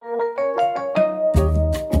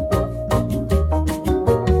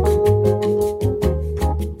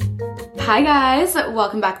Hi guys,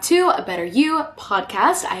 welcome back to A Better You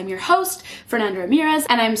podcast. I am your host, Fernanda Ramirez,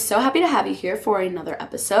 and I'm so happy to have you here for another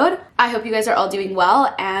episode. I hope you guys are all doing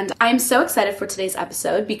well, and I'm so excited for today's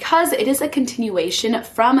episode because it is a continuation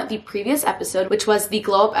from the previous episode, which was the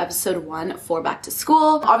Glow Up episode 1 for back to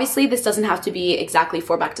school. Obviously, this doesn't have to be exactly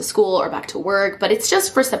for back to school or back to work, but it's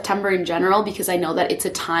just for September in general because I know that it's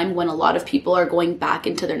a time when a lot of people are going back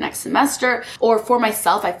into their next semester, or for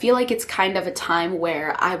myself, I feel like it's kind of a time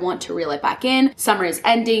where I want to reel it back in. Summer is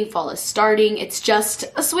ending, fall is starting. It's just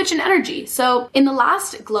a switch in energy. So in the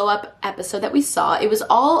last Glow Up episode that we saw, it was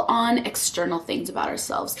all on external things about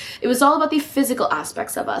ourselves. It was all about the physical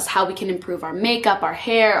aspects of us, how we can improve our makeup, our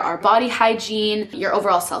hair, our body hygiene, your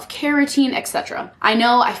overall self-care routine, etc. I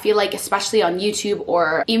know, I feel like especially on YouTube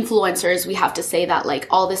or influencers, we have to say that like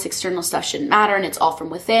all this external stuff shouldn't matter and it's all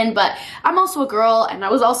from within, but I'm also a girl and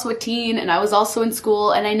I was also a teen and I was also in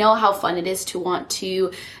school, and I know how fun it is to want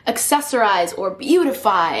to accessorize or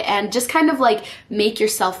beautify and just kind of like make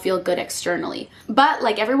yourself feel good externally. But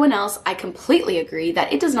like everyone else, I completely agree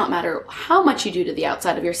that it does not matter how much you do to the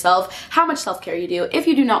outside of yourself, how much self-care you do, if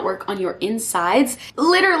you do not work on your insides,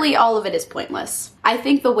 literally all of it is pointless. I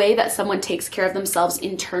think the way that someone takes care of themselves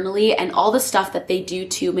internally and all the stuff that they do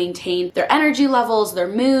to maintain their energy levels, their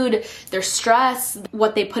mood, their stress,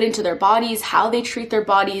 what they put into their bodies, how they treat their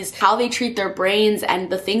bodies, how they treat their brains,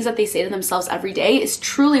 and the things that they say to themselves every day is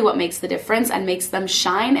truly what makes the difference and makes them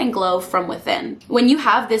shine and glow from within. When you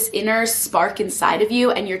have this inner spark inside of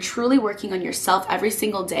you and you're truly working on yourself every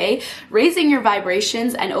single day, raising your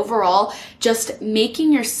vibrations and overall just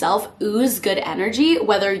making yourself ooze good energy,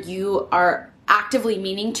 whether you are actively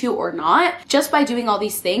meaning to or not, just by doing all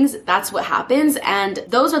these things, that's what happens. And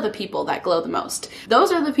those are the people that glow the most. Those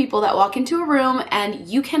are the people that walk into a room and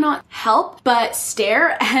you cannot help but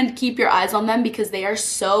stare and keep your eyes on them because they are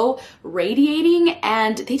so radiating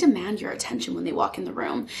and they demand your attention when they walk in the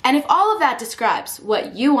room. And if all of that describes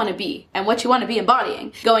what you want to be and what you want to be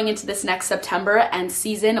embodying going into this next September and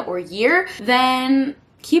season or year, then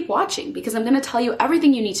keep watching because I'm going to tell you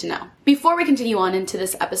everything you need to know. Before we continue on into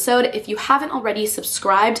this episode, if you haven't already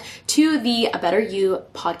subscribed to the A Better You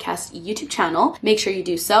podcast YouTube channel, make sure you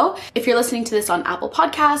do so. If you're listening to this on Apple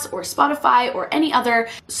Podcasts or Spotify or any other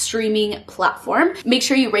streaming platform, make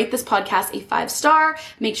sure you rate this podcast a 5-star,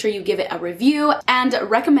 make sure you give it a review, and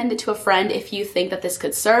recommend it to a friend if you think that this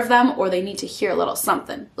could serve them or they need to hear a little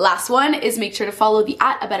something. Last one is make sure to follow the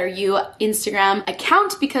 @ABetterYou Instagram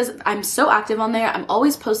account because I'm so active on there. I'm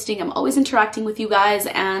always posting, I'm always interacting with you guys,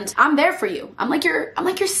 and I'm there for you. I'm like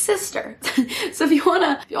your sister. So if you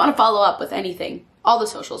wanna follow up with anything, all the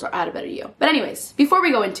socials are @ABetterYou. But anyways, before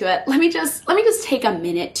we go into it, let me just take a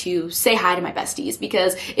minute to say hi to my besties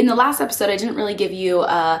because in the last episode I didn't really give you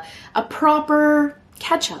a proper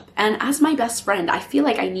catch up, and as my best friend I feel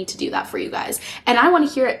like I need to do that for you guys, and I want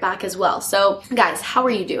to hear it back as well. So guys, how are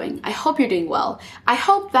you doing? I hope you're doing well. I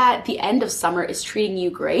hope that the end of summer is treating you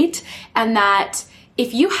great, and that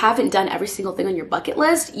if you haven't done every single thing on your bucket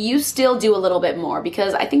list, you still do a little bit more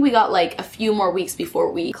because I think we got like a few more weeks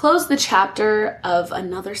before we close the chapter of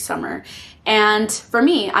another summer. And for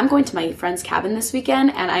me, I'm going to my friend's cabin this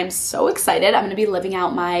weekend and I'm so excited. I'm going to be living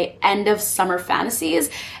out my end of summer fantasies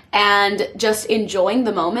and just enjoying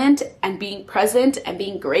the moment and being present and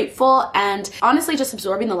being grateful and honestly just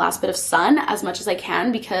absorbing the last bit of sun as much as I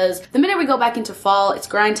can because the minute we go back into fall, it's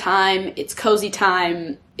grind time, it's cozy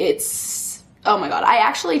time, oh my God, I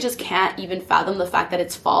actually just can't even fathom the fact that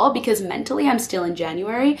it's fall because mentally I'm still in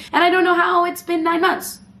January and I don't know how it's been 9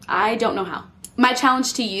 months. I don't know how. My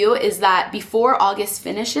challenge to you is that before August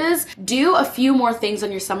finishes, do a few more things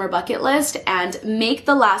on your summer bucket list and make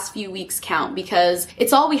the last few weeks count because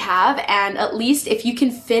it's all we have, and at least if you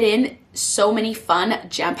can fit in so many fun,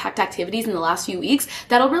 jam-packed activities in the last few weeks,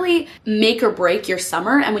 that'll really make or break your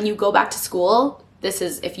summer. And when you go back to school, this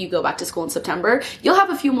is if you go back to school in September, you'll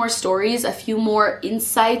have a few more stories, a few more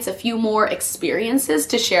insights, a few more experiences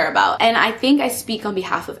to share about. And I think I speak on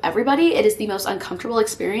behalf of everybody. It is the most uncomfortable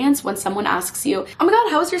experience when someone asks you, oh my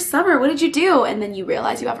God, how was your summer? What did you do? And then you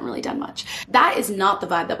realize you haven't really done much. That is not the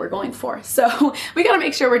vibe that we're going for. So we gotta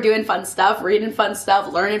make sure we're doing fun stuff, reading fun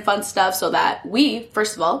stuff, learning fun stuff so that we,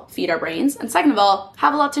 first of all, feed our brains, and second of all,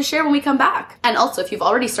 have a lot to share when we come back. And also, if you've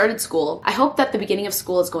already started school, I hope that the beginning of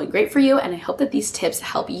school is going great for you, and I hope that these these tips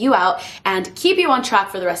help you out and keep you on track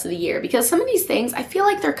for the rest of the year, because some of these things, I feel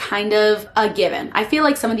like they're kind of a given. I feel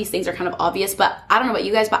like some of these things are kind of obvious, but I don't know about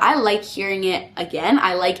you guys, but I like hearing it again.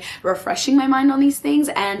 I like refreshing my mind on these things,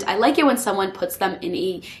 and I like it when someone puts them in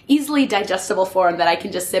a easily digestible form that I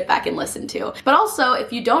can just sit back and listen to. But also,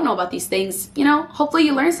 if you don't know about these things, hopefully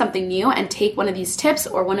you learn something new and take one of these tips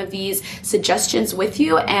or one of these suggestions with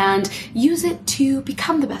you and use it to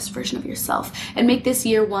become the best version of yourself and make this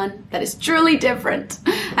year one that is truly different.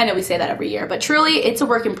 I know we say that every year, but truly it's a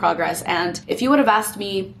work in progress. And if you would have asked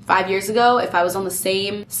me 5 years ago if I was on the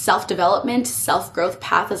same self-development, self-growth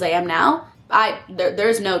path as I am now,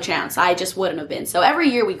 there's no chance. I just wouldn't have been. So every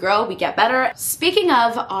year we grow, we get better. Speaking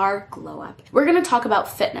of our glow up, we're going to talk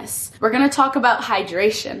about fitness. We're going to talk about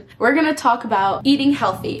hydration. We're going to talk about eating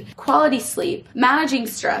healthy, quality sleep, managing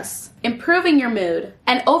stress, improving your mood,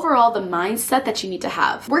 and overall the mindset that you need to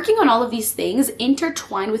have. Working on all of these things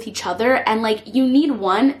intertwine with each other, and you need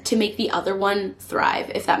one to make the other one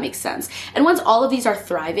thrive, if that makes sense. And once all of these are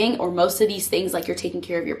thriving, or most of these things, like you're taking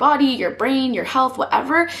care of your body, your brain, your health,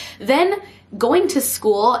 whatever, then going to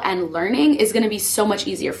school and learning is going to be so much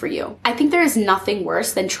easier for you. I think there is nothing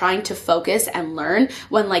worse than trying to focus and learn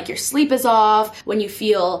when your sleep is off, when you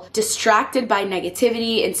feel distracted by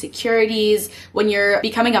negativity, insecurities, when you're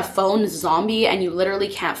becoming a phone zombie and you literally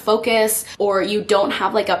can't focus, or you don't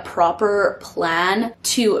have a proper plan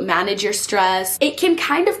to manage your stress. It can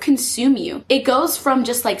kind of consume you. It goes from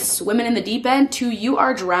just swimming in the deep end to you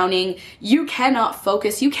are drowning. You cannot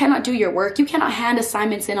focus. You cannot do your work. You cannot hand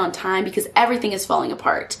assignments in on time because everything is falling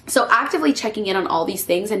apart. So actively checking in on all these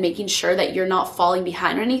things and making sure that you're not falling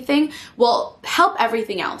behind or anything will help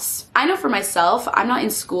everything else. I know for myself, I'm not in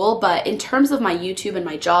school, but in terms of my YouTube and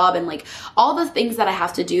my job and all the things that I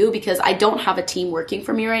have to do, because I don't have a team working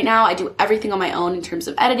for me right now, I do everything on my own in terms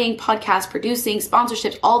of editing, podcast, producing,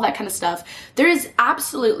 sponsorships, all that kind of stuff. There is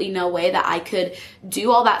absolutely no way that I could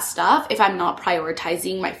do all that stuff if I'm not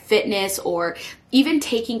prioritizing my fitness or even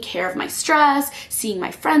taking care of my stress, seeing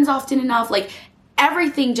my friends often enough.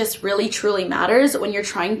 Everything just really truly matters when you're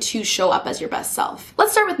trying to show up as your best self.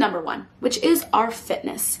 Let's start with number one, which is our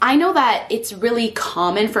fitness. I know that it's really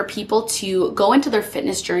common for people to go into their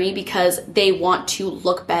fitness journey because they want to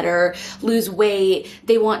look better, lose weight,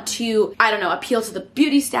 they want to, appeal to the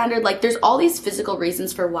beauty standard. There's all these physical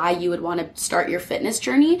reasons for why you would want to start your fitness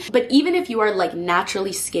journey. But even if you are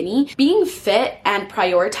naturally skinny, being fit and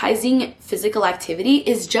prioritizing physical activity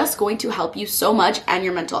is just going to help you so much and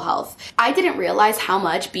your mental health. I didn't realize how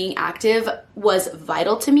much being active was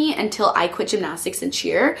vital to me until I quit gymnastics and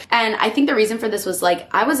cheer. And I think the reason for this was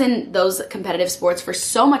I was in those competitive sports for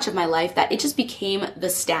so much of my life that it just became the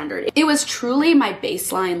standard. It was truly my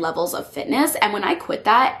baseline levels of fitness. And when I quit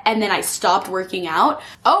that and then I stopped working out,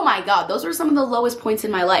 oh my God, those were some of the lowest points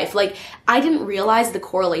in my life. I didn't realize the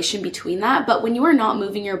correlation between that, but when you are not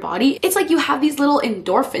moving your body, it's you have these little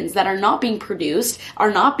endorphins that are not being produced,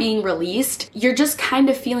 are not being released. You're just kind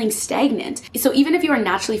of feeling stagnant. So even if you are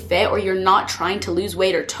naturally fit or you're not trying to lose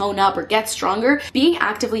weight or tone up or get stronger, being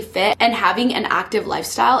actively fit and having an active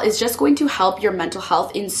lifestyle is just going to help your mental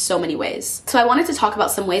health in so many ways. So I wanted to talk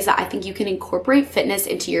about some ways that I think you can incorporate fitness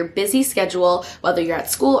into your busy schedule, whether you're at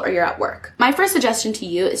school or you're at work. My first suggestion to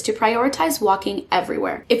you is to prioritize walking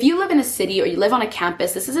everywhere. If you live in a city or you live on a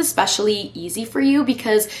campus, this is especially easy for you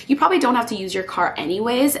because you probably don't have to use your car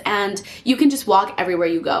anyways, and you can just walk everywhere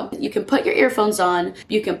you go. You can put your earphones on,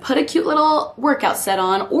 you can put a cute little workout set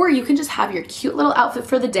on, or you can just have your cute little outfit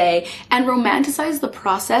for the day and romanticize the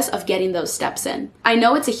process of getting those steps in. I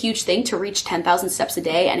know it's a huge thing to reach 10,000 steps a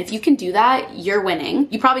day, and if you can do that, you're winning.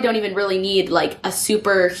 You probably don't even really need a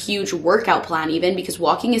super huge workout plan even, because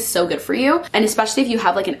walking is so good for you. And especially if you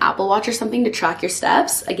have an Apple Watch or something to track your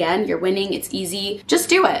steps, again, you're winning, it's easy. Just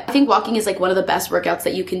do it. I think walking is one of the best workouts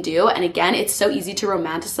that you can do. And again, it's so easy to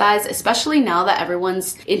romanticize, especially now that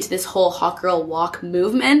everyone's into this whole hot girl walk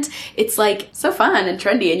movement. It's so fun and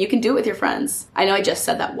trendy, and you can do it with your friends. I know I just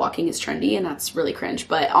said that walking is trendy and that's really cringe,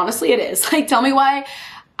 but honestly it is. Tell me why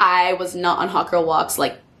I was not on hot girl walks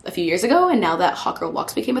a few years ago, and now that hot girl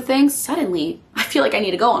walks became a thing, suddenly I feel like I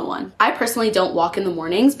need to go on one. I personally don't walk in the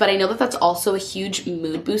mornings, but I know that that's also a huge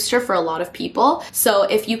mood booster for a lot of people. So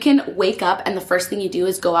if you can wake up and the first thing you do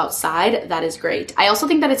is go outside, that is great. I also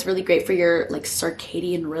think that it's really great for your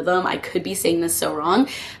circadian rhythm. I could be saying this so wrong,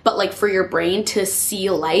 but for your brain to see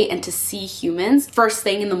light and to see humans first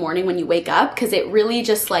thing in the morning when you wake up, because it really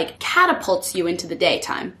just catapults you into the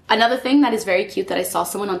daytime. Another thing that is very cute that I saw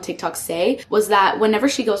someone on TikTok say was that whenever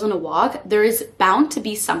she goes on a walk, there is bound to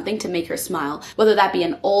be something to make her smile. whether that be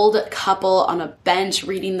an old couple on a bench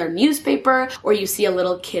reading their newspaper, or you see a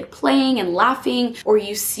little kid playing and laughing, or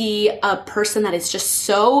you see a person that is just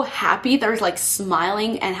so happy, they're like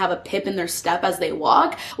smiling and have a pip in their step as they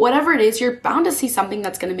walk. Whatever it is, you're bound to see something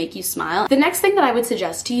that's going to make you smile. The next thing that I would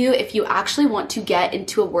suggest to you, if you actually want to get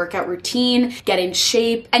into a workout routine, get in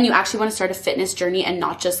shape, and you actually want to start a fitness journey and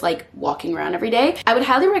not just like walking around every day, I would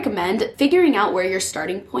highly recommend figuring out where your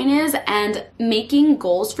starting point is and making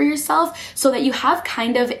goals for yourself so that you have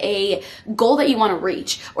kind of a goal that you want to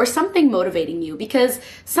reach or something motivating you, because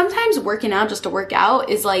sometimes working out just to work out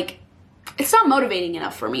is like, it's not motivating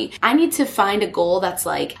enough for me. I need to find a goal that's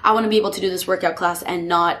like, I want to be able to do this workout class and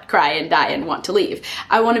not cry and die and want to leave.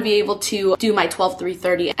 I want to be able to do my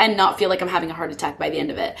 12-3-30 and not feel like I'm having a heart attack by the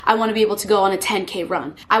end of it. I want to be able to go on a 10K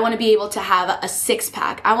run. I want to be able to have a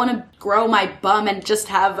 6-pack. I want to grow my bum and just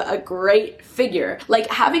have a great figure. Like,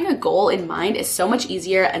 having a goal in mind is so much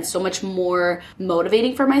easier and so much more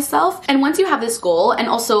motivating for myself. And once you have this goal, and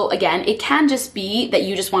also again, it can just be that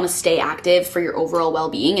you just want to stay active for your overall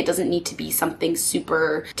well-being. It doesn't need to be something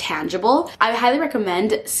super tangible. I highly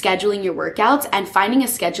recommend scheduling your workouts and finding a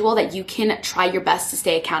schedule that you can try your best to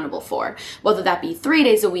stay accountable for, whether that be 3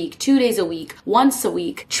 days a week, 2 days a week, once a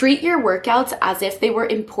week. Treat your workouts as if they were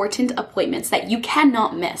important appointments that you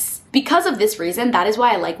cannot miss. Because of this reason, that is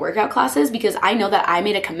why I like workout classes, because I know that I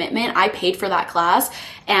made a commitment, I paid for that class,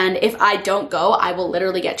 and if I don't go, I will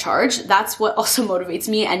literally get charged. That's what also motivates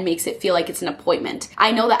me and makes it feel like it's an appointment.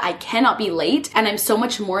 I know that I cannot be late, and I'm so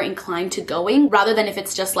much more inclined to going, rather than if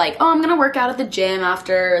it's just like, oh, I'm gonna work out at the gym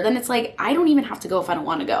after, then it's like, I don't even have to go if I don't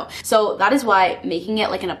wanna go. So that is why making it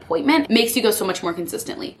like an appointment makes you go so much more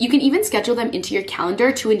consistently. You can even schedule them into your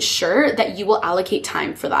calendar to ensure that you will allocate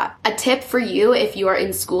time for that. A tip for you, if you are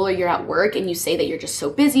in school or you're at work and you say that you're just so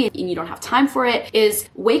busy and you don't have time for it, is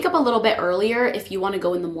wake up a little bit earlier if you want to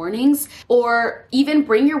go in the mornings, or even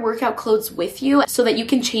bring your workout clothes with you so that you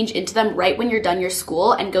can change into them right when you're done your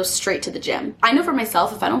school and go straight to the gym. I know for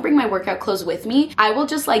myself, if I don't bring my workout clothes with me, I will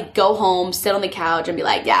just like go home, sit on the couch and be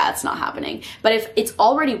like, yeah, it's not happening. But if it's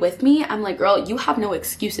already with me, I'm like, girl, you have no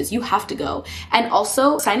excuses. You have to go. And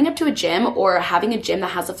also, signing up to a gym or having a gym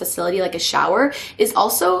that has a facility like a shower is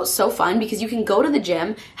also so fun, because you can go to the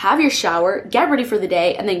gym, have your shower, get ready for the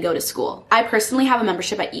day, and then go to school. I personally have a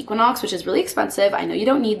membership at Equinox, which is really expensive. I know you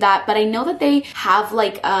don't need that, but I know that they have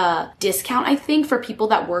like a discount, I think, for people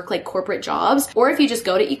that work like corporate jobs. Or if you just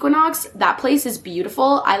go to Equinox, that place is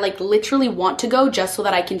beautiful. I like literally want to go just so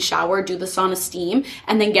that I can shower, do the sauna steam,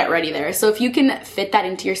 and then get ready there. So if you can fit that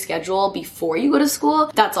into your schedule before you go to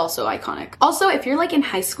school, that's also iconic. Also, if you're like in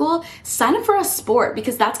high school, sign up for a sport,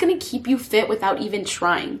 because that's going to keep you fit without even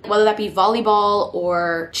trying. Whether that be volleyball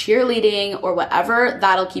or cheerleading or whatever,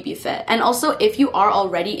 that'll keep you fit. And also, if you are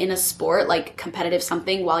already in a sport, like competitive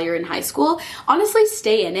something while you're in high school, honestly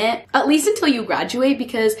stay in it, at least until you graduate,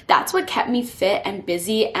 because that's what kept me fit and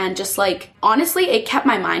busy, and just like, honestly, it kept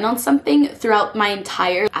my mind on something throughout my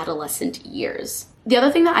entire adolescent years. The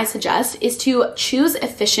other thing that I suggest is to choose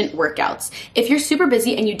efficient workouts. If you're super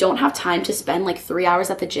busy and you don't have time to spend like 3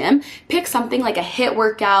 hours at the gym, pick something like a HIIT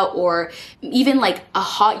workout, or even like a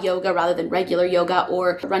hot yoga rather than regular yoga,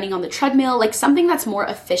 or running on the treadmill, like something that's more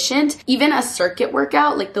efficient. Even a circuit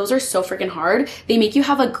workout, like those are so freaking hard. They make you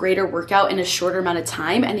have a greater workout in a shorter amount of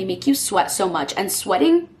time, and they make you sweat so much. And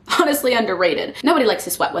sweating, honestly, underrated. Nobody likes to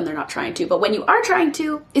sweat when they're not trying to, but when you are trying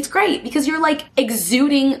to, it's great, because you're like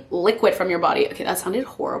exuding liquid from your body. Okay, that sounded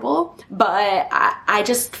horrible, but I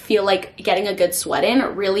just feel like getting a good sweat in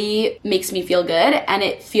really makes me feel good, and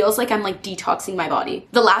it feels like I'm like detoxing my body.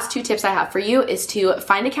 The last 2 tips I have for you is to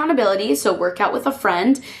find accountability, so work out with a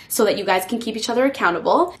friend so that you guys can keep each other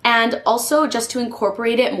accountable, and also just to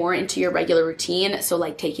incorporate it more into your regular routine. So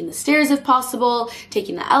like taking the stairs if possible,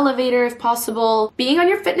 taking the elevator if possible. Being on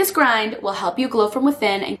your fitness grind will help you glow from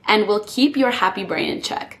within and will keep your happy brain in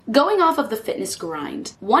check. Going off of the fitness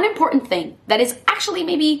grind, one important thing that is actually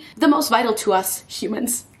maybe the most vital to us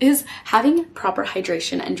humans is having proper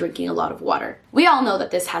hydration and drinking a lot of water. We all know that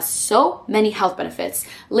this has so many health benefits.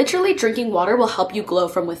 Literally, drinking water will help you glow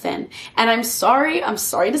from within. And I'm sorry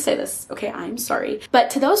to say this, okay, I'm sorry. But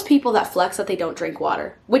to those people that flex that they don't drink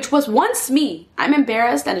water, which was once me, I'm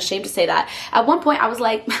embarrassed and ashamed to say that. At one point I was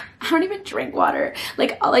like, I don't even drink water.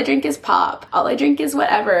 Like, all I drink is pop. All I drink is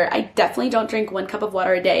whatever. I definitely don't drink 1 cup of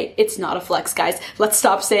water a day. It's not a flex, guys. Let's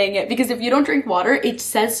stop saying it, because if you don't drink water, it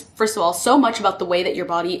says, first of all, so much about the way that your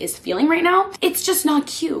body body is feeling right now, it's just not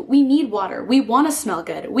cute. We need water. We want to smell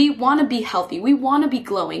good. We want to be healthy. We want to be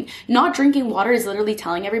glowing. Not drinking water is literally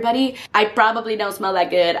telling everybody, I probably don't smell that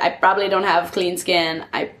good. I probably don't have clean skin.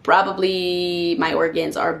 My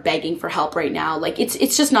organs are begging for help right now. Like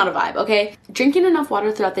it's just not a vibe, okay? Drinking enough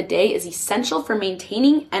water throughout the day is essential for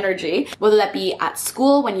maintaining energy, whether that be at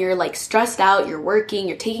school when you're like stressed out, you're working,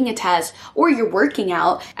 you're taking a test, or you're working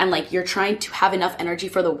out and like you're trying to have enough energy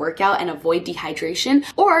for the workout and avoid dehydration,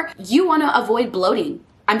 or you want to avoid bloating.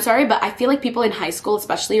 I'm sorry, but I feel like people in high school,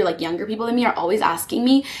 especially, or like younger people than me, are always asking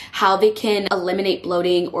me how they can eliminate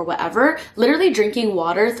bloating or whatever. Literally drinking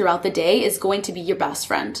water throughout the day is going to be your best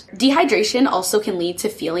friend. Dehydration also can lead to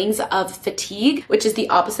feelings of fatigue, which is the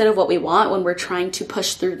opposite of what we want when we're trying to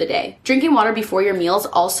push through the day. Drinking water before your meals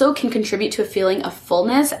also can contribute to a feeling of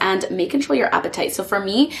fullness and may control your appetite. So for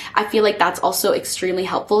me, I feel like that's also extremely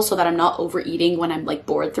helpful so that I'm not overeating when I'm like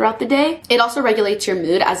bored throughout the day. It also regulates your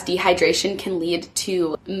mood, as dehydration can lead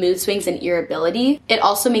to mood swings and irritability. It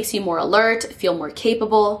also makes you more alert, feel more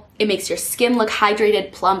capable. It makes your skin look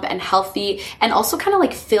hydrated, plump, and healthy, and also kind of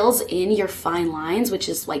like fills in your fine lines, which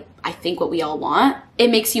is like, I think what we all want.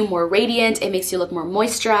 It makes you more radiant. It makes you look more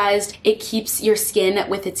moisturized. It keeps your skin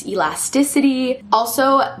with its elasticity.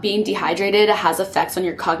 Also, being dehydrated has effects on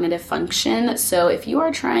your cognitive function. So if you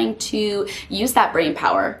are trying to use that brain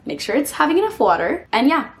power, make sure it's having enough water. And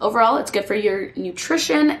yeah, overall, it's good for your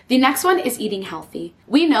nutrition. The next one is eating healthy.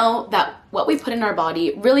 We know that what we put in our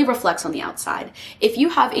body really reflects on the outside. If you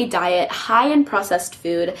have a diet high in processed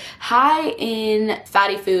food, high in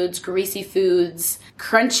fatty foods, greasy foods,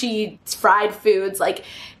 crunchy fried foods, like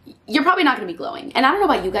you're probably not going to be glowing. And I don't know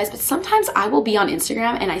about you guys, but sometimes I will be on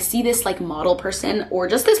Instagram and I see this like model person or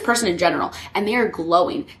just this person in general, and they are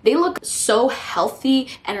glowing. They look so healthy,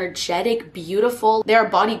 energetic, beautiful. Their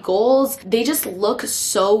body goals, they just look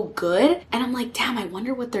so good. And I'm like, damn, I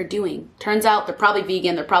wonder what they're doing. Turns out they're probably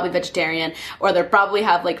vegan, they're probably vegetarian, or they probably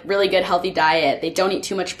have like really good healthy diet. They don't eat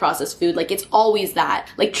too much processed food. Like it's always that.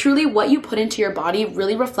 Like truly what you put into your body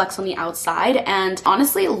really reflects on the outside. And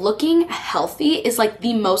honestly, looking healthy is like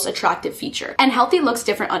the most attractive feature. And healthy looks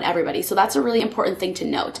different on everybody. So that's a really important thing to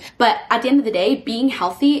note. But at the end of the day, being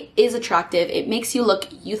healthy is attractive. It makes you look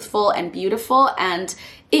youthful and beautiful, and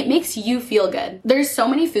it makes you feel good. There's so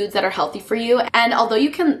many foods that are healthy for you, and although you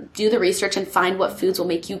can do the research and find what foods will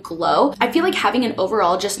make you glow, I feel like having an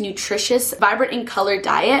overall just nutritious, vibrant in color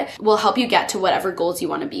diet will help you get to whatever goals you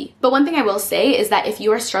want to be. But one thing I will say is that if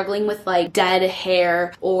you are struggling with like dead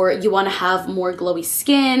hair, or you want to have more glowy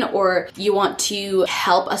skin, or you want to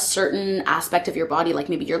help a certain aspect of your body, like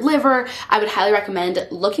maybe your liver, I would highly recommend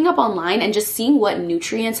looking up online and just seeing what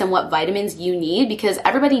nutrients and what vitamins you need, because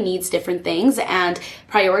everybody needs different things, and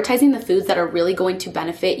prioritizing the foods that are really going to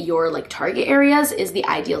benefit your like target areas is the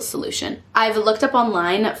ideal solution. I've looked up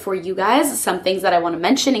online for you guys some things that I want to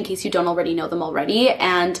mention in case you don't already know them already,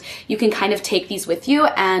 and you can kind of take these with you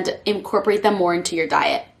and incorporate them more into your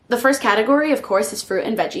diet. The first category, of course, is fruit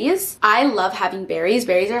and veggies. I love having berries.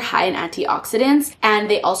 Berries are high in antioxidants,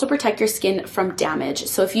 and they also protect your skin from damage.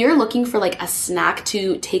 So if you're looking for like a snack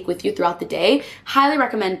to take with you throughout the day, highly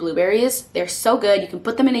recommend blueberries. They're so good. You can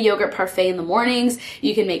put them in a yogurt parfait in the mornings.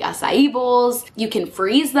 You can make acai bowls. You can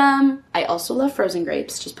freeze them. I also love frozen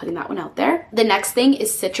grapes, just putting that one out there. The next thing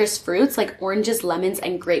is citrus fruits like oranges, lemons,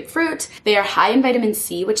 and grapefruit. They are high in vitamin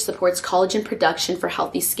C, which supports collagen production for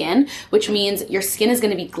healthy skin, which means your skin is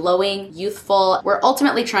going to be glowing, youthful. We're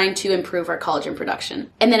ultimately trying to improve our collagen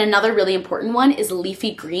production. And then another really important one is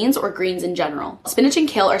leafy greens, or greens in general. Spinach and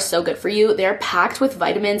kale are so good for you. They're packed with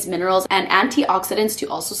vitamins, minerals, and antioxidants to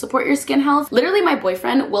also support your skin health. Literally, my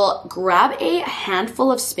boyfriend will grab a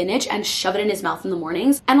handful of spinach and shove it in his mouth in the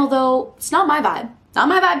mornings. And although it's not my vibe, not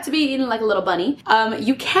my vibe to be eating like a little bunny.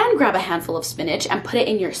 You can grab a handful of spinach and put it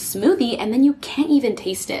in your smoothie, and then you can't even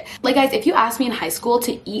taste it. Like guys, if you asked me in high school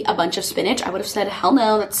to eat a bunch of spinach, I would have said, hell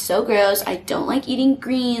no, that's so gross. I don't like eating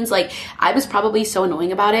greens. Like I was probably so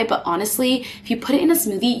annoying about it, but honestly, if you put it in a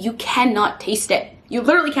smoothie, you cannot taste it. You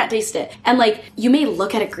literally can't taste it. And like, you may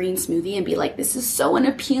look at a green smoothie and be like, this is so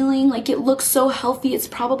unappealing. Like it looks so healthy. It's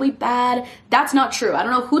probably bad. That's not true. I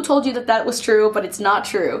don't know who told you that that was true, but it's not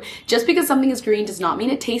true. Just because something is green does not mean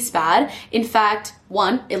it tastes bad. In fact,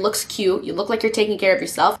 one, it looks cute. You look like you're taking care of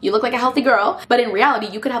yourself. You look like a healthy girl. But in reality,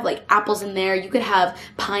 you could have like apples in there. You could have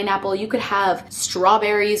pineapple. You could have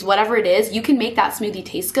strawberries, whatever it is. You can make that smoothie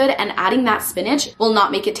taste good, and adding that spinach will not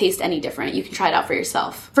make it taste any different. You can try it out for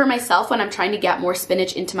yourself. For myself, when I'm trying to get more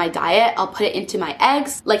spinach into my diet, I'll put it into my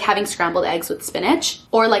eggs, like having scrambled eggs with spinach,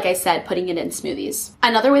 or like I said, putting it in smoothies.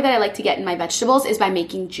 Another way that I like to get in my vegetables is by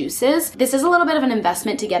making juices. This is a little bit of an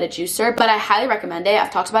investment to get a juicer, but I highly recommend it.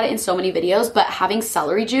 I've talked about it in so many videos, but having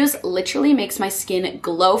celery juice literally makes my skin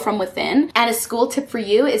glow from within. And a school tip for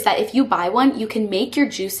you is that if you buy one, you can make your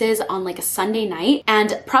juices on like a Sunday night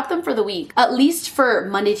and prep them for the week. At least for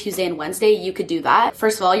Monday, Tuesday, and Wednesday, you could do that.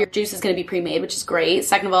 First of all, your juice is going to be pre-made, which is great.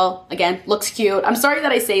 Second of all, again, looks cute. I'm sorry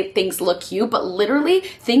that I say things look cute, but literally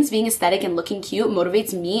things being aesthetic and looking cute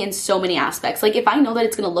motivates me in so many aspects. Like if I know that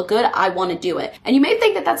it's going to look good, I want to do it. And you may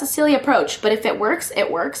think that that's a silly approach, but if it works,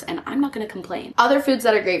 and I'm not going to complain. Other foods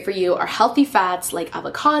that are great for you are healthy fats like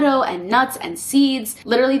avocado and nuts and seeds.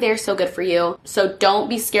 Literally, they're so good for you. So don't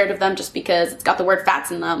be scared of them just because it's got the word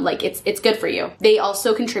fats in them. Like it's good for you. They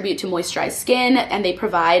also contribute to moisturized skin and they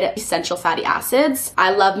provide essential fatty acids.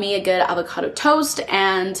 I love me a good avocado toast,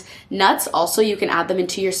 and nuts also, you can add them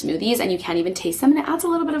into your smoothies and you can't even taste them and it adds a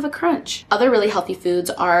little bit of a crunch. Other really healthy foods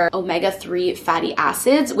are omega-3 fatty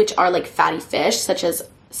acids, which are like fatty fish such as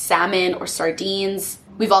salmon or sardines.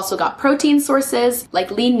 We've also got protein sources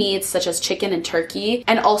like lean meats such as chicken and turkey,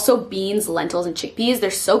 and also beans, lentils, and chickpeas.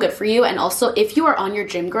 They're so good for you. And also if you are on your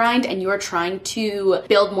gym grind and you are trying to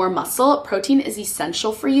build more muscle, protein is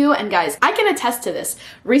essential for you. And guys, I can attest to this.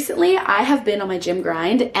 Recently, I have been on my gym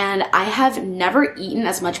grind and I have never eaten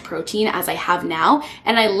as much protein as I have now.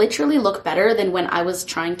 And I literally look better than when I was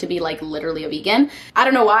trying to be like literally a vegan. I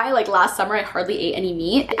don't know why, like last summer, I hardly ate any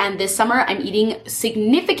meat. And this summer I'm eating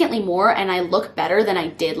significantly more and I look better than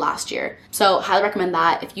I did last year. So highly recommend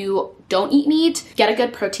that. If you don't eat meat, get a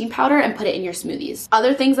good protein powder and put it in your smoothies.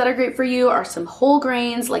 Other things that are great for you are some whole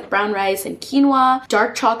grains like brown rice and quinoa.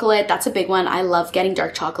 Dark chocolate, that's a big one. I love getting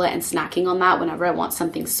dark chocolate and snacking on that whenever I want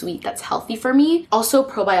something sweet that's healthy for me. Also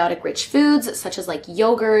probiotic rich foods such as like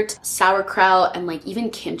yogurt, sauerkraut, and like even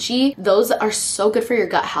kimchi. Those are so good for your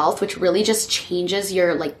gut health, which really just changes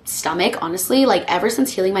your like stomach. Honestly, like ever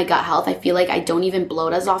since healing my gut health, I feel like I don't even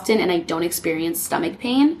bloat as often and I don't experience stomach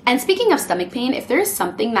pain. And speaking of stomach pain, if there is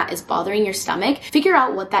something that is bothering your stomach, figure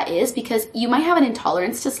out what that is, because you might have an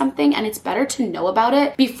intolerance to something and it's better to know about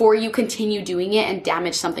it before you continue doing it and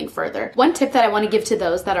damage something further. One tip that I want to give to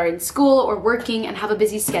those that are in school or working and have a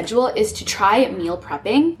busy schedule is to try meal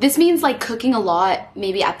prepping. This means like cooking a lot,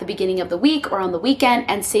 maybe at the beginning of the week or on the weekend,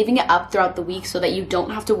 and saving it up throughout the week so that you don't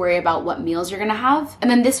have to worry about what meals you're gonna have. And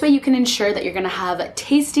then this way you can ensure that you're gonna have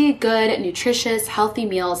tasty, good, nutritious, healthy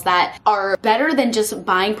meals that are better than just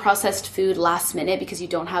buying processed food last minute because you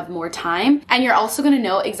don't have more time. And you're also gonna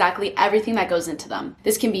know exactly everything that goes into them.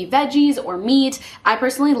 This can be veggies or meat. I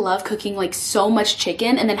personally love cooking like so much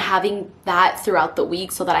chicken and then having that throughout the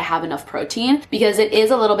week so that I have enough protein, because it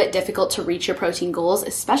is a little bit difficult to reach your protein goals,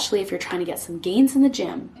 especially if you're trying to get some gains in the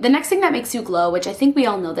gym. The next thing that makes you glow, which I think we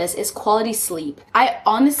all know this, is quality sleep. I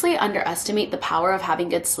honestly underestimate the power of having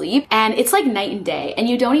good sleep, and it's like night and day, and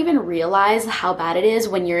you don't even realize how bad it is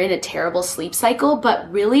when you're in a terrible sleep cycle, but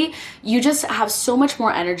really you just have so much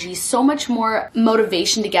more energy, so much more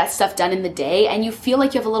motivation to get stuff done in the day, and you feel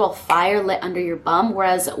like you have a little fire lit under your bum.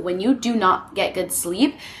 Whereas when you do not get good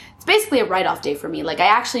sleep, it's basically a write-off day for me. Like I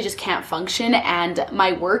actually just can't function and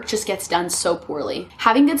my work just gets done so poorly.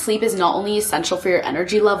 Having good sleep is not only essential for your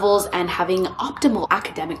energy levels and having optimal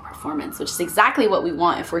academic performance, which is exactly what we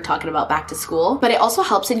want if we're talking about back to school, but it also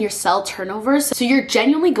helps in your cell turnovers. So you're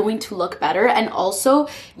genuinely going to look better, and also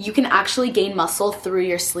you can actually gain muscle through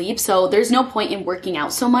your sleep. So there's no point in working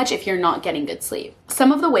out so much if you're not getting good sleep.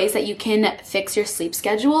 Some of the ways that you can fix your sleep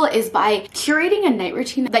schedule is by curating a night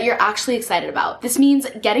routine that you're actually excited about. This means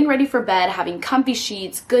getting ready for bed, having comfy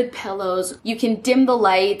sheets, good pillows. You can dim the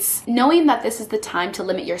lights, knowing that this is the time to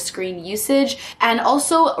limit your screen usage, and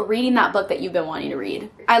also reading that book that you've been wanting to read.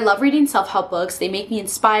 I love reading self-help books. They make me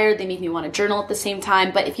inspired. They make me want to journal at the same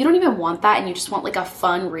time. But if you don't even want that and you just want like a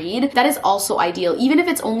fun read, that is also ideal. Even if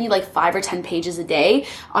it's only like 5 or 10 pages a day,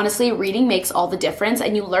 honestly, reading makes all the difference,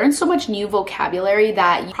 and you learn so much new vocabulary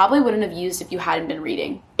that you probably wouldn't have used if you hadn't been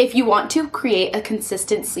reading. If you want to create a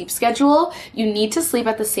consistent sleep schedule, you need to sleep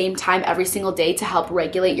at the same time every single day to help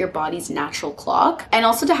regulate your body's natural clock. And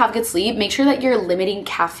also, to have good sleep, make sure that you're limiting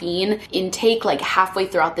caffeine intake like halfway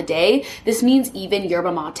throughout the day. This means even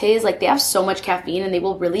yerba mates, like they have so much caffeine and they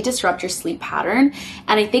will really disrupt your sleep pattern.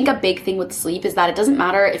 And I think a big thing with sleep is that it doesn't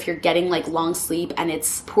matter if you're getting like long sleep and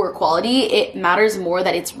it's poor quality. It matters more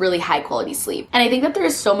that it's really high quality sleep. And I think that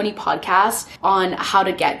there's so many podcasts on how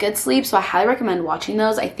to get good sleep, so I highly recommend watching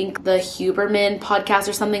those. I think the Huberman podcast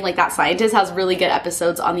or something like that scientist has really good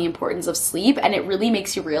episodes on the importance of sleep, and it really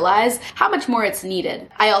makes you realize how much more it's needed.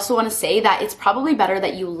 I also want to say that it's probably better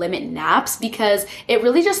that you limit naps because it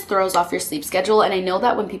really just throws off your sleep schedule. And I know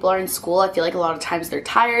that when people are in school, I feel like a lot of times they're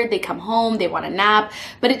tired, they come home, they want to nap,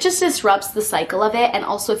 but it just disrupts the cycle of it. And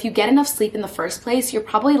also, if you get enough sleep in the first place, you're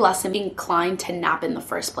probably less inclined to nap in the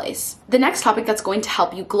first place. The next topic that's going to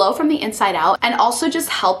help you glow from the inside out and also just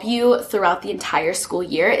help you throughout the entire school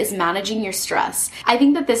year is managing your stress. I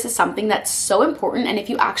think that this is something that's so important. And if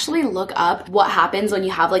you actually look up what happens when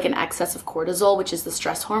you have like an excess of cortisol, which is the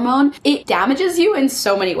stress hormone, it damages you in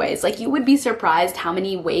so many ways. Like, you would be surprised how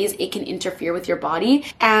many ways it can interfere with your body,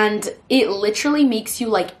 and it literally makes you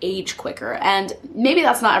like age quicker. And maybe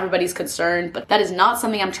that's not everybody's concern, but that is not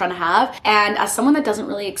something I'm trying to have. And as someone that doesn't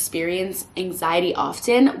really experience anxiety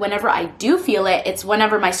often, whenever I do feel it, it's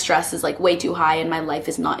whenever my stress is like way too high and my life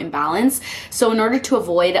is not in balance. So in order to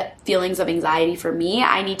avoid feelings of anxiety for me,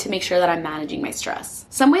 I need to make sure that I'm managing my stress.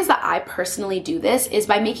 Some ways that I personally do this is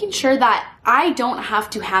by making sure that I don't have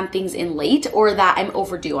to hand things in late or that I'm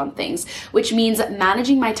overdue on things, which means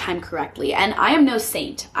managing my time correctly. And I am no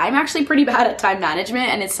saint. I'm actually pretty bad at time management,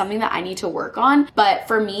 and it's something that I need to work on. But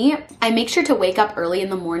for me, I make sure to wake up early in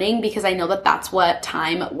the morning because I know that that's what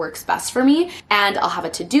time works best for me. And I'll have a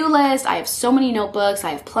to-do list. I have so many notebooks. I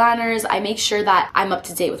have planners. I make sure that I'm up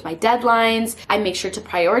to date with my deadlines. I make sure to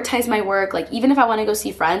prioritize my work. Like, even if I want to go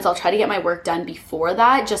see friends, I'll try to get my work done before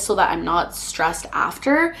that, just so that I'm not stressed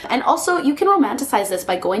after. And also, you can romanticize this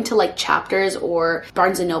by going to like Chapters or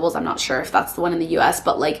Barnes and Nobles. I'm not sure if that's the one in the US,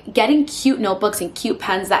 but like getting cute notebooks and cute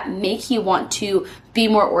pens that make you want to be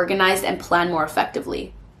more organized and plan more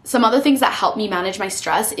effectively. Some other things that help me manage my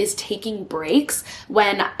stress is taking breaks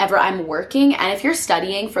whenever I'm working. And if you're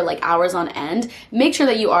studying for like hours on end, make sure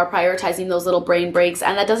that you are prioritizing those little brain breaks.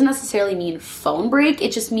 And that doesn't necessarily mean phone break.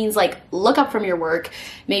 It just means like look up from your work,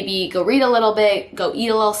 maybe go read a little bit, go eat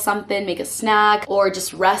a little something, make a snack, or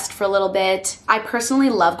just rest for a little bit. I personally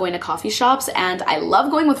love going to coffee shops, and I love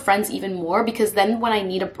going with friends even more because then when I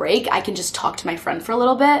need a break, I can just talk to my friend for a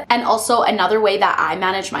little bit. And also another way that I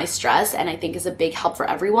manage my stress, and I think is a big help for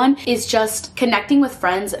everyone, is just connecting with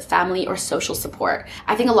friends, family, or social support.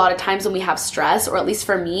 I think a lot of times when we have stress, or at least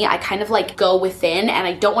for me, I kind of like go within and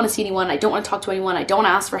I don't want to see anyone, I don't want to talk to anyone, I don't want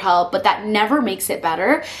to ask for help, but that never makes it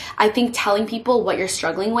better. I think telling people what you're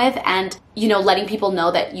struggling with and letting people know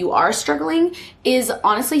that you are struggling is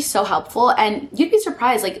honestly so helpful. And you'd be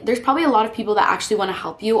surprised, like there's probably a lot of people that actually want to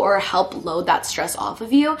help you or help load that stress off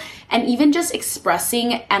of you. And even just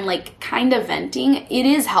expressing and like kind of venting, it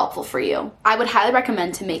is helpful for you. I would highly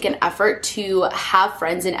recommend to make an effort to have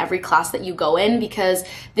friends in every class that you go in, because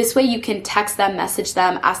this way you can text them, message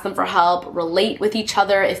them, ask them for help, relate with each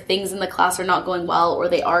other if things in the class are not going well or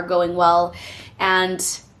they are going well. And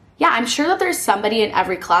yeah, I'm sure that there's somebody in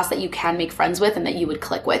every class that you can make friends with and that you would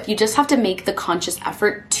click with. You just have to make the conscious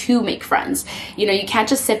effort to make friends. You can't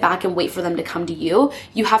just sit back and wait for them to come to you.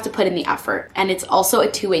 You have to put in the effort. And it's also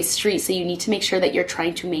a two-way street, so you need to make sure that you're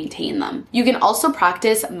trying to maintain them. You can also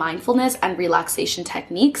practice mindfulness and relaxation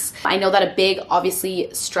techniques. I know that a big,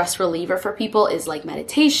 obviously, stress reliever for people is like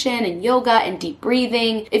meditation and yoga and deep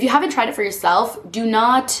breathing. If you haven't tried it for yourself, do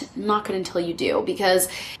not knock it until you do, because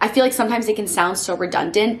I feel like sometimes it can sound so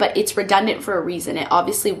redundant, but it's redundant for a reason. It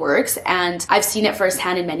obviously works, and I've seen it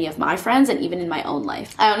firsthand in many of my friends and even in my own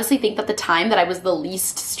life. I honestly think that the time that I was the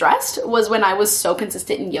least stressed was when I was so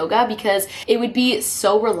consistent in yoga, because it would be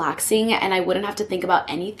so relaxing and I wouldn't have to think about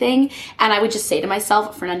anything. And I would just say to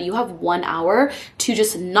myself, Fernanda, you have 1 hour to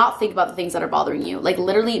just not think about the things that are bothering you. Like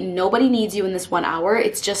literally nobody needs you in this 1 hour.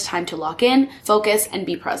 It's just time to lock in, focus, and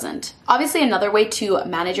be present. Obviously, another way to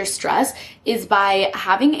manage your stress is by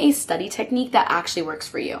having a study technique that actually works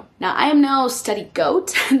for you. Now, I am no study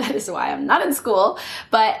goat. That is why I'm not in school,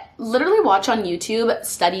 but literally watch on YouTube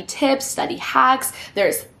study tips, study hacks.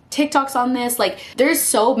 There's TikToks on this. Like there's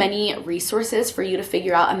so many resources for you to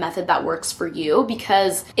figure out a method that works for you,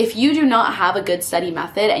 because if you do not have a good study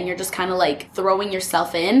method and you're just kind of like throwing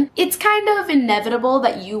yourself in, it's kind of inevitable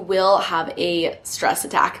that you will have a stress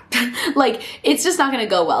attack. Like it's just not going to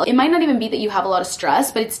go well. It might not even be that you have a lot of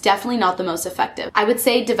stress, but it's definitely not the most effective. I would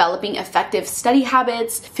say developing effective study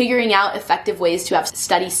habits, figuring out effective ways to have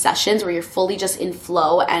study sessions where you're fully just in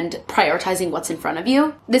flow and prioritizing what's in front of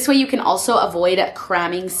you. This way you can also avoid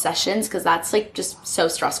cramming sessions, because that's like just so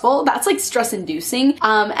stressful. That's like stress inducing.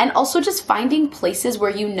 And also just finding places where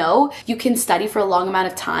you can study for a long amount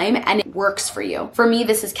of time and it works for you. For me,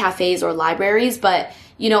 this is cafes or libraries, but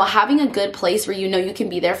You know, having a good place where you know you can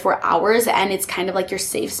be there for hours and it's kind of like your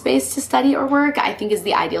safe space to study or work, I think is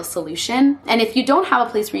the ideal solution. And if you don't have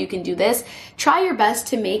a place where you can do this, try your best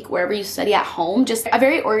to make wherever you study at home just a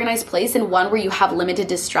very organized place and one where you have limited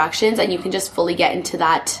distractions and you can just fully get into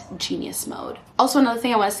that genius mode. Also, another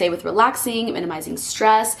thing I want to say with relaxing, minimizing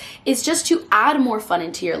stress, is just to add more fun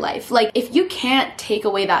into your life. Like, if you can't take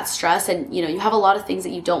away that stress and, you know, you have a lot of things that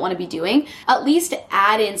you don't want to be doing, at least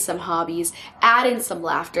add in some hobbies, add in some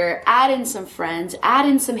laughter, add in some friends, add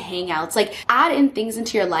in some hangouts, like add in things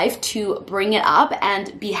into your life to bring it up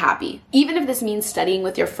and be happy. Even if this means studying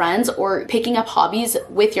with your friends or picking up hobbies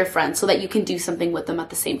with your friends so that you can do something with them at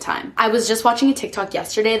the same time. I was just watching a TikTok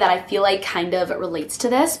yesterday that I feel like kind of relates to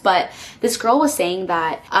this, but this girl was saying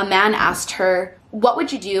that a man asked her, what would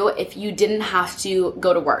you do if you didn't have to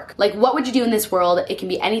go to work? Like, what would you do in this world? It can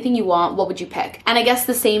be anything you want. What would you pick? And I guess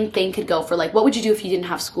the same thing could go for like, what would you do if you didn't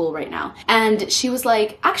have school right now? And she was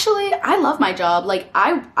like, actually, I love my job. Like,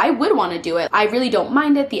 I would want to do it. I really don't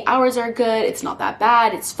mind it. The hours are good. It's not that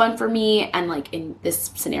bad. It's fun for me. And like in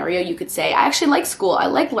this scenario, you could say, I actually like school. I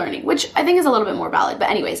like learning, which I think is a little bit more valid. But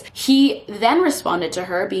anyways, he then responded to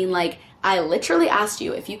her being like, I literally asked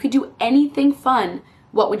you if you could do anything fun,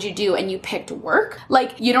 what would you do? And you picked work?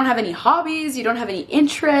 Like, you don't have any hobbies, you don't have any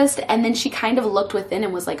interest. And then she kind of looked within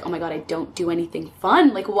and was like, oh my God, I don't do anything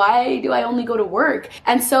fun. Like, why do I only go to work?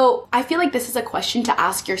 And so I feel like this is a question to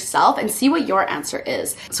ask yourself and see what your answer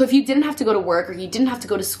is. So if you didn't have to go to work or you didn't have to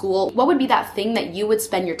go to school, what would be that thing that you would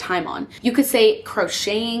spend your time on? You could say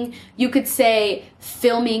crocheting, you could say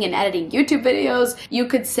filming and editing YouTube videos, you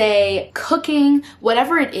could say cooking,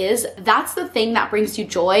 whatever it is, that's the thing that brings you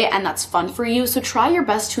joy and that's fun for you. So try your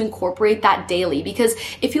best to incorporate that daily, because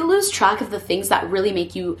if you lose track of the things that really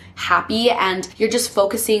make you happy and you're just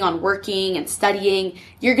focusing on working and studying,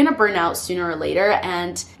 you're gonna burn out sooner or later.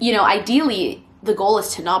 And, you know, ideally, the goal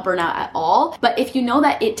is to not burn out at all. But if you know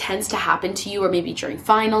that it tends to happen to you, or maybe during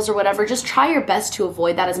finals or whatever, just try your best to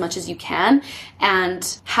avoid that as much as you can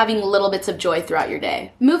and having little bits of joy throughout your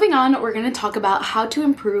day. Moving on, we're gonna talk about how to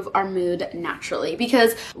improve our mood naturally,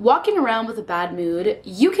 because walking around with a bad mood,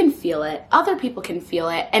 you can feel it, other people can feel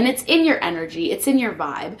it, and it's in your energy, it's in your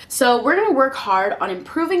vibe. So we're gonna work hard on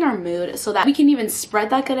improving our mood so that we can even spread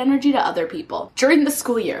that good energy to other people. During the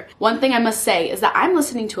school year, one thing I must say is that I'm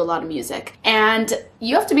listening to a lot of music, and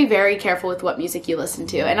you have to be very careful with what music you listen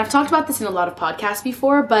to. And I've talked about this in a lot of podcasts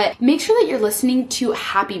before, but make sure that you're listening to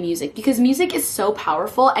happy music, because music is so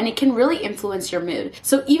powerful and it can really influence your mood.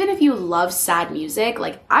 So even if you love sad music,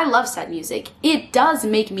 like I love sad music, it does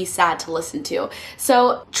make me sad to listen to.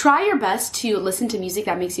 So try your best to listen to music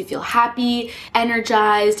that makes you feel happy,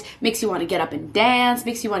 energized, makes you want to get up and dance,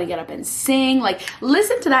 makes you want to get up and sing. Like,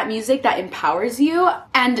 listen to that music that empowers you,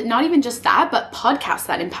 and not even just that, but podcasts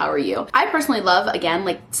that empower you. I personally love, again,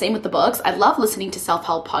 like same with the books, I love listening to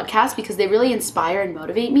self-help podcasts because they really inspire and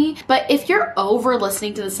motivate me. But if you're over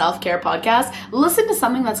listening to the self-care podcast, listen to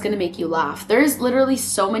something that's going to make you laugh. There's literally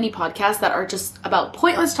so many podcasts that are just about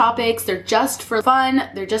pointless topics. They're just for fun.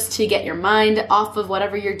 They're just to get your mind off of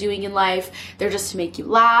whatever you're doing in life. They're just to make you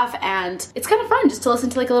laugh, and it's kind of fun just to listen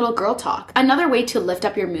to like a little girl talk. Another way to lift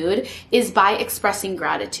up your mood is by expressing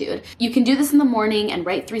gratitude. You can do this in the morning and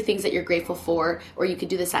write 3 things that you're grateful for, or you could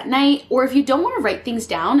do this at night, or if you don't want to write things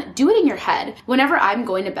down, do it in your head. Whenever I'm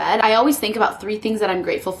going to bed, I always think about 3 things that I'm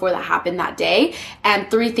grateful for that happened that day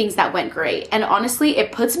and 3 things that went great. And honestly,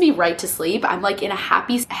 it puts me right to sleep. I'm like in a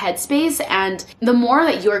happy headspace, and the more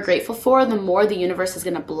that you're grateful for, the more the universe is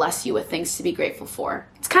going to bless you with things to be grateful for.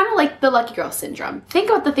 It's kind of like the lucky girl syndrome. Think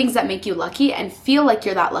about the things that make you lucky and feel like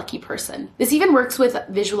you're that lucky person. This even works with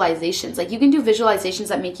visualizations. Like, you can do visualizations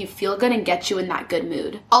that make you feel good and get you in that good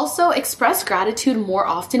mood. Also, express gratitude more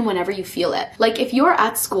often whenever you feel it. Like, if you're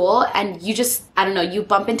at school and you just, I don't know, you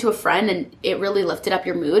bump into a friend and it really lifted up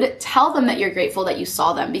your mood, tell them that you're grateful that you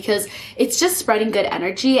saw them, because it's just spreading good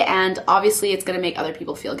energy, and obviously it's going to make other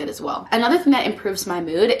people feel good as well. Another thing that improves my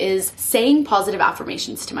mood is saying positive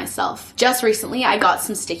affirmations to myself. Just recently, I got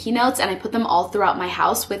some sticky notes and I put them all throughout my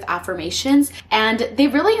house with affirmations, and they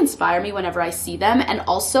really inspire me whenever I see them. And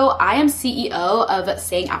also, I am CEO of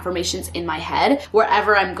saying affirmations in my head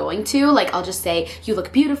wherever I'm going to. Like, I'll just say, you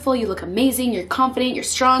look beautiful, you look amazing, you're confident, you're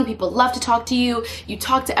strong, people love to talk to you, you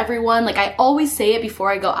talk to everyone. Like, I always say it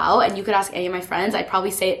before I go out, and you could ask any of my friends, I'd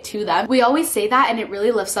probably say it to them. We always say that, and it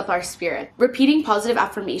really lifts up our spirit. Repeating positive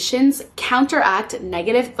affirmations counteract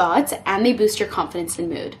negative thoughts, and they boost your confidence and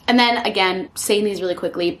mood. And then again, saying these really quickly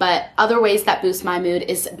quickly, but other ways that boost my mood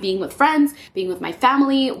is being with friends, being with my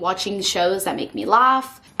family, watching shows that make me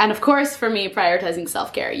laugh, and of course, for me, prioritizing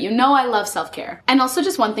self-care. You know I love self-care. And also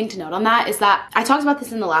just one thing to note on that is that I talked about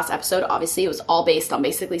this in the last episode. Obviously, it was all based on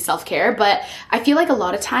basically self-care, but I feel like a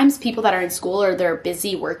lot of times people that are in school or they're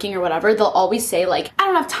busy working or whatever, they'll always say like, I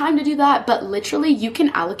don't have time to do that, but literally you can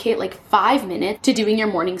allocate like 5 minutes to doing your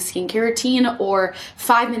morning skincare routine or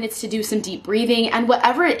 5 minutes to do some deep breathing, and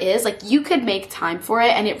whatever it is, like you could make time for it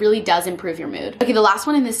and it really does improve your mood. Okay, the last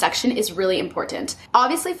one in this section is really important.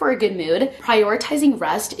 Obviously, for a good mood, prioritizing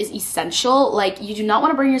rest is essential. Like, you do not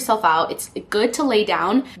want to burn yourself out. It's good to lay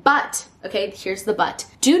down, but okay, here's the but.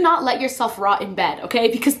 Do not let yourself rot in bed, okay?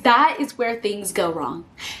 Because that is where things go wrong.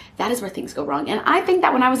 That is where things go wrong. And I think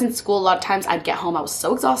that when I was in school, a lot of times I'd get home, I was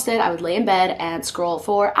so exhausted, I would lay in bed and scroll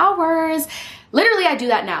for hours. Literally, I do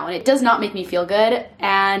that now and it does not make me feel good,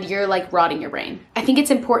 and you're like rotting your brain. I think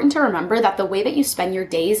it's important to remember that the way that you spend your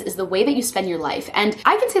days is the way that you spend your life. And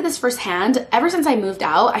I can say this firsthand, ever since I moved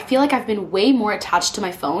out, I feel like I've been way more attached to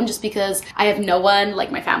my phone just because I have no one, like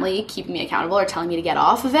my family, keeping me accountable or telling me to get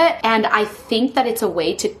off of it. And I think that it's a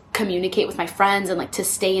way to communicate with my friends and like to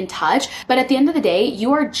stay in touch. But at the end of the day,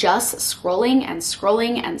 you are just scrolling and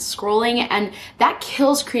scrolling and scrolling, and that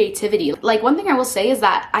kills creativity. Like, one thing I will say is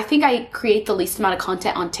that I think I create the least amount of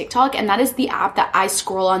content on TikTok, and that is the app that I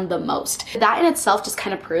scroll on the most. That in itself just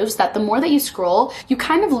kind of proves that the more that you scroll, you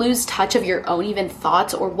kind of lose touch of your own even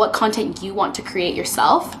thoughts or what content you want to create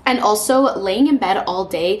yourself. And also, laying in bed all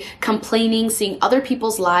day, complaining, seeing other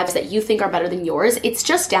people's lives that you think are better than yours, it's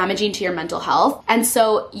just damaging to your mental health. And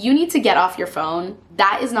so you need to get off your phone.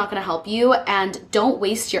 That is not going to help you, and don't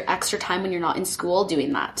waste your extra time when you're not in school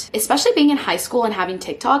doing that. Especially being in high school and having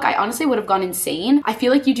TikTok, I honestly would have gone insane. I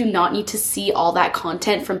feel like you do not need to see all that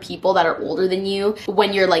content from people that are older than you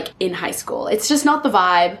when you're like in high school. It's just not the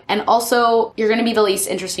vibe, and also you're going to be the least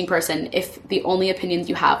interesting person if the only opinions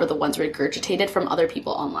you have are the ones regurgitated from other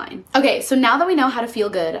people online. Okay, so now that we know how to feel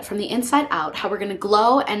good from the inside out, how we're going to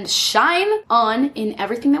glow and shine on in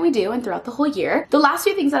everything that we do and throughout the whole year, the last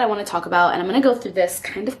few things that I want to talk about, and I'm going to go through this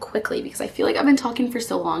kind of quickly because I feel like I've been talking for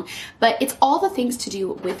so long, but it's all the things to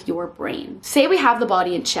do with your brain. Say we have the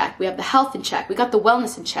body in check, we have the health in check, we got the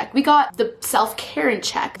wellness in check, we got the self-care in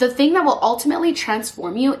check. The thing that will ultimately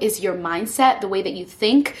transform you is your mindset, the way that you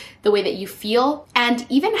think, the way that you feel, and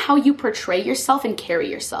even how you portray yourself and carry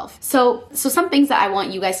yourself. So some things that I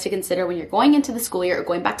want you guys to consider when you're going into the school year or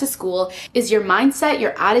going back to school is your mindset,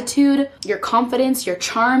 your attitude, your confidence, your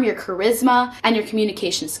charm, your charisma, and your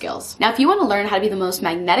communication skills. Now, if you want to learn how to be the most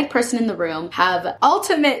magnetic person in the room, have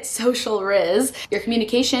ultimate social riz, your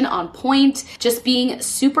communication on point, just being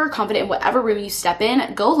super confident in whatever room you step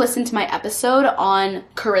in, go listen to my episode on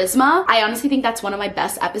charisma. I honestly think that's one of my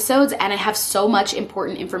best episodes, and I have so much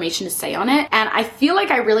important information to say on it. And I feel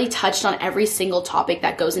like I really touched on every single topic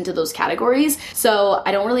that goes into those categories. So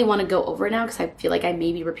I don't really want to go over it now because I feel like I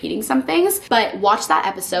may be repeating some things, but watch that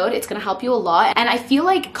episode. It's going to help you a lot. And I feel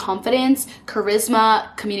like confidence,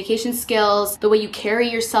 charisma, communication skills, the way you carry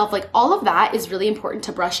yourself, like all of that is really important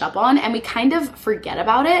to brush up on, and we kind of forget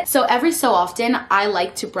about it. So every so often, I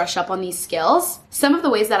like to brush up on these skills. Some of the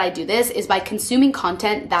ways that I do this is by consuming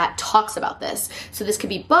content that talks about this. So this could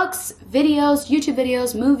be books, videos, YouTube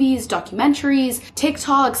videos, movies, documentaries,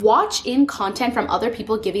 TikToks. Watch in content from other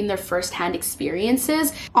people giving their firsthand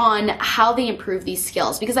experiences on how they improve these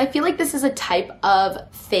skills, because I feel like this is a type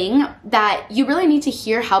of thing that you really need to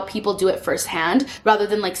hear how people do it firsthand rather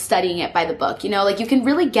than like studying it by the book. You know, like you can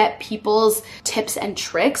really get people's tips and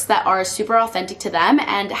tricks that are super authentic to them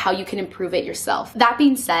and how you can improve it yourself. That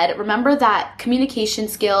being said, remember that communication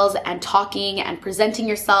skills and talking and presenting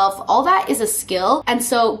yourself, all that is a skill. And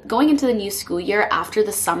so going into the new school year after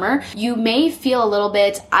the summer, you may feel a little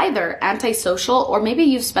bit either antisocial, or maybe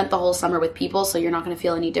you've spent the whole summer with people, so you're not going to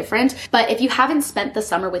feel any different. But if you haven't spent the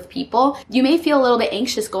summer with people, you may feel a little bit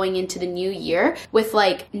anxious going into the new year with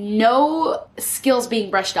like no skills being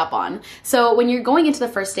brushed up on. So when you're going into the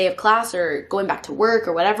first day of class or going back to work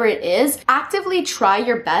or whatever it is, actively try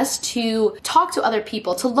your best to talk to other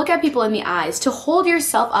people, to look at people in the eyes, to hold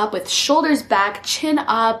yourself up with shoulders back, chin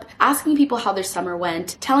up, asking people how their summer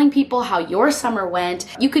went, telling people how your summer went.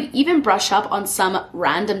 You could even brush up on some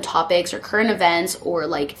random topics or current events or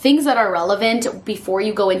like things that are relevant before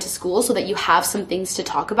you go into school so that you have some things to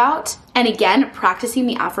talk about. And again, practicing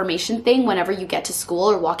the affirmation thing whenever you get to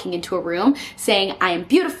school or walking into a room, saying, I am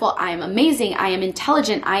beautiful, I am amazing, amazing, I am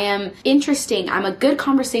intelligent, I am interesting, I'm a good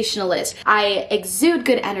conversationalist, I exude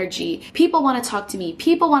good energy, people want to talk to me,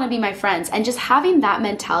 people want to be my friends, and just having that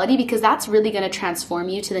mentality, because that's really going to transform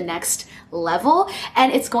you to the next level,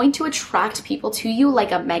 and it's going to attract people to you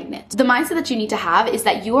like a magnet. The mindset that you need to have is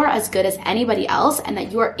that you are as good as anybody else and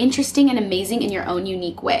that you are interesting and amazing in your own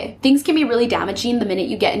unique way. Things can be really damaging the minute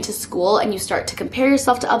you get into school and you start to compare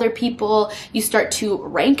yourself to other people, you start to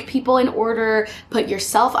rank people in order, put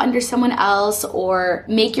yourself under someone else, or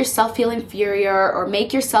make yourself feel inferior, or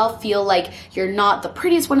make yourself feel like you're not the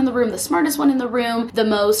prettiest one in the room, the smartest one in the room, the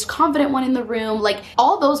most confident one in the room. Like,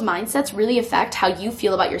 all those mindsets really affect how you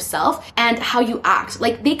feel about yourself and how you act.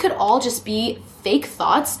 Like, they could all just be fake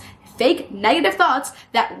thoughts, fake negative thoughts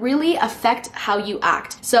that really affect how you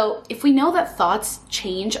act. So if we know that thoughts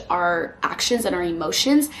change our actions and our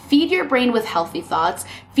emotions, feed your brain with healthy thoughts,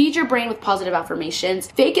 feed your brain with positive affirmations,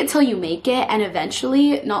 fake it till you make it, and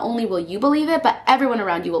eventually not only will you believe it, but everyone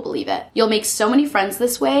around you will believe it. You'll make so many friends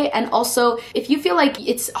this way. And also, if you feel like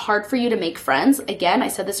it's hard for you to make friends, again, I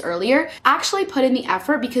said this earlier, actually put in the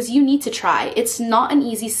effort, because you need to try. It's not an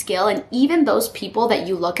easy skill. And even those people that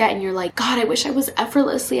you look at and you're like, God, I wish I was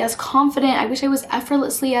effortlessly as confident, I wish I was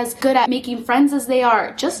effortlessly as good at making friends as they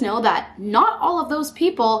are, just know that not all of those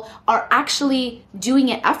people are actually doing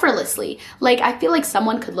it effortlessly. Like, I feel like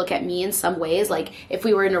someone could look at me in some ways, like if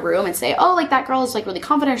we were in a room and say, oh, like that girl is like really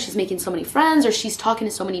confident, she's making so many friends, or she's talking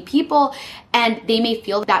to so many people, and they may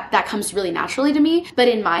feel that that comes really naturally to me. But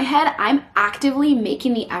in my head, I'm actively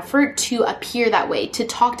making the effort to appear that way, to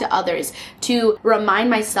talk to others, to remind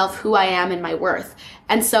myself who I am and my worth.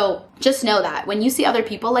 And so just know that when you see other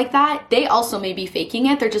people like that, they also may be faking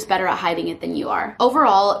it. They're just better at hiding it than you are.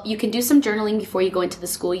 Overall, you can do some journaling before you go into the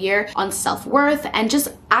school year on self-worth, and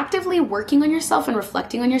just actively working on yourself and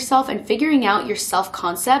reflecting on yourself and figuring out your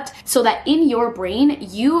self-concept so that in your brain,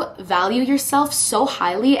 you value yourself so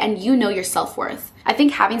highly and you know your self-worth. I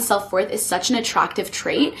think having self-worth is such an attractive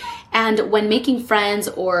trait, and when making friends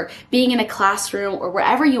or being in a classroom or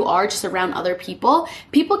wherever you are just around other people,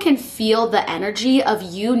 people can feel the energy of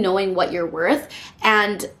you knowing what you're worth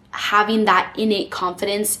and having that innate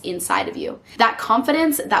confidence inside of you. That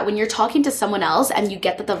confidence that when you're talking to someone else and you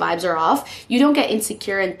get that the vibes are off, you don't get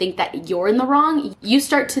insecure and think that you're in the wrong. You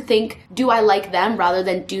start to think, do I like them rather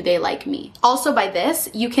than do they like me? Also, by this,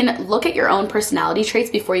 you can look at your own personality traits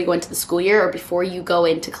before you go into the school year or before you go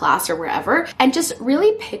into class or wherever, and just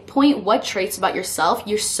really pinpoint what traits about yourself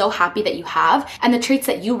you're so happy that you have, and the traits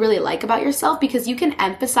that you really like about yourself, because you can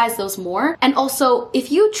emphasize those more. And also,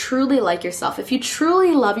 if you truly like yourself, if you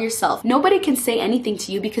truly love yourself, nobody can say anything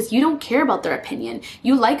to you because you don't care about their opinion.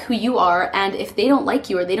 You like who you are, and if they don't like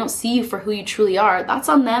you or they don't see you for who you truly are, that's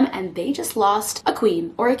on them, and they just lost a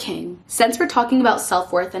queen or a king. Since we're talking about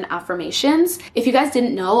self-worth and affirmations, if you guys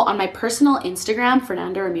didn't know, on my personal Instagram,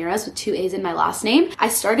 Fernanda Ramirez with 2 A's in my last name, I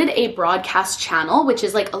started a broadcast channel, which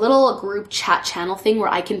is like a little group chat channel thing where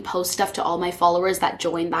I can post stuff to all my followers that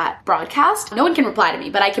join that broadcast. No one can reply to me,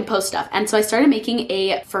 but I can post stuff. And so I started making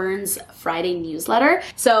a Ferns Friday newsletter.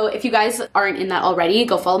 So if you guys aren't in that already,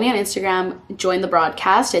 go follow me on Instagram, join the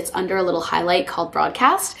broadcast. It's under a little highlight called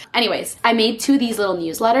broadcast. Anyways, I made 2 of these little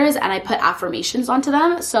newsletters and I put affirmations onto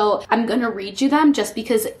them. So I'm gonna read you them just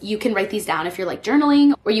because you can write these down if you're like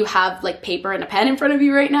journaling or you have like paper and a pen in front of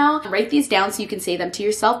you right now. Write these down so you can say them to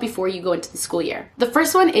yourself before you go into the school year. The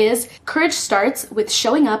first one is, courage starts with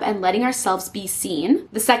showing up and letting ourselves be seen.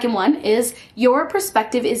 The second one is, your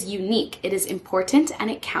perspective is unique. It is important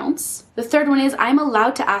and it counts. The third one is, I'm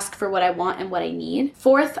allowed to ask for what I want and what I need.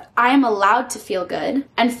 Fourth, I am allowed to feel good.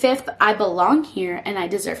 And fifth, I belong here and I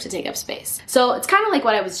deserve to take up space. So it's kind of like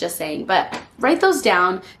what I was just saying, but write those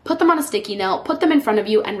down, put them on a sticky note, put them in front of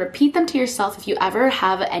you, and repeat them to yourself if you ever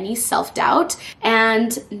have any self-doubt,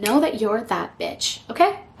 and know that you're that bitch,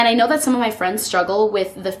 okay? And I know that some of my friends struggle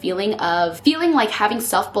with the feeling like having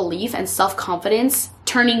self-belief and self-confidence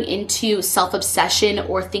turning into self-obsession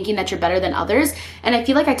or thinking that you're better than others. And I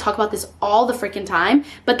feel like I talk about this all the freaking time,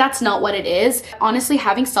 but that's not what it is. Honestly,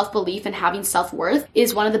 having self-belief and having self-worth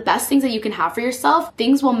is one of the best things that you can have for yourself.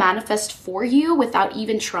 Things will manifest for you without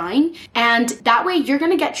even trying. And that way you're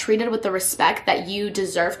gonna get treated with the respect that you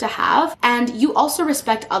deserve to have. And you also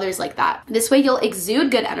respect others like that. This way you'll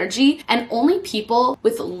exude good energy, and only people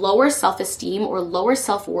with lower self-esteem or lower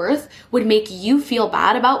self-worth would make you feel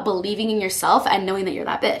bad about believing in yourself and knowing that you're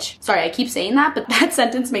that bitch. Sorry, I keep saying that, but that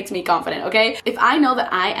sentence makes me confident, okay? If I know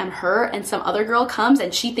that I am her and some other girl comes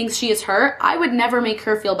and she thinks she is her, I would never make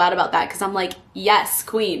her feel bad about that, because I'm like, yes,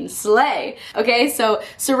 queen, slay. Okay, so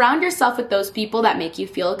surround yourself with those people that make you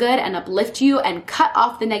feel good and uplift you, and cut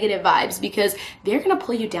off the negative vibes, because they're gonna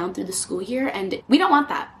pull you down through the school year, and we don't want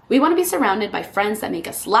that. We want to be surrounded by friends that make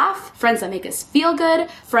us laugh, friends that make us feel good,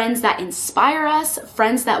 friends that inspire us,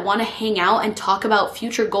 friends that want to hang out and talk about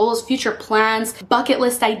future goals, future plans, bucket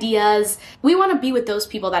list ideas. We want to be with those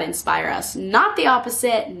people that inspire us, not the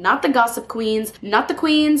opposite, not the gossip queens, not the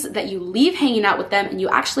queens that you leave hanging out with them and you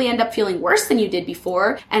actually end up feeling worse than you did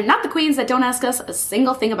before, and not the queens that don't ask us a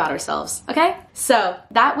single thing about ourselves, okay? So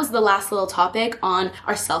that was the last little topic on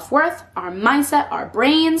our self-worth, our mindset, our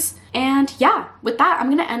brains. And yeah, with that, I'm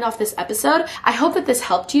gonna end off this episode. I hope that this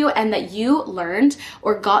helped you and that you learned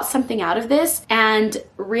or got something out of this and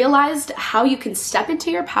realized how you can step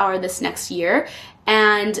into your power this next year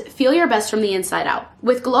and feel your best from the inside out.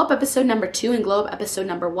 With Glow Up episode number 2 and Glow Up episode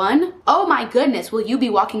number 1, oh my goodness, will you be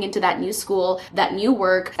walking into that new school, that new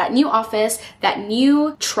work, that new office, that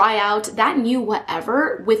new tryout, that new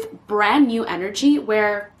whatever with brand new energy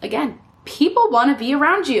where, again, people want to be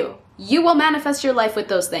around you. You will manifest your life with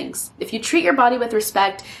those things. If you treat your body with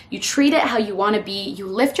respect, you treat it how you want to be, you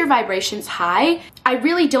lift your vibrations high, I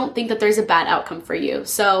really don't think that there's a bad outcome for you.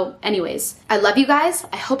 So anyways, I love you guys.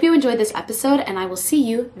 I hope you enjoyed this episode and I will see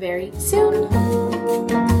you very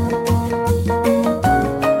soon.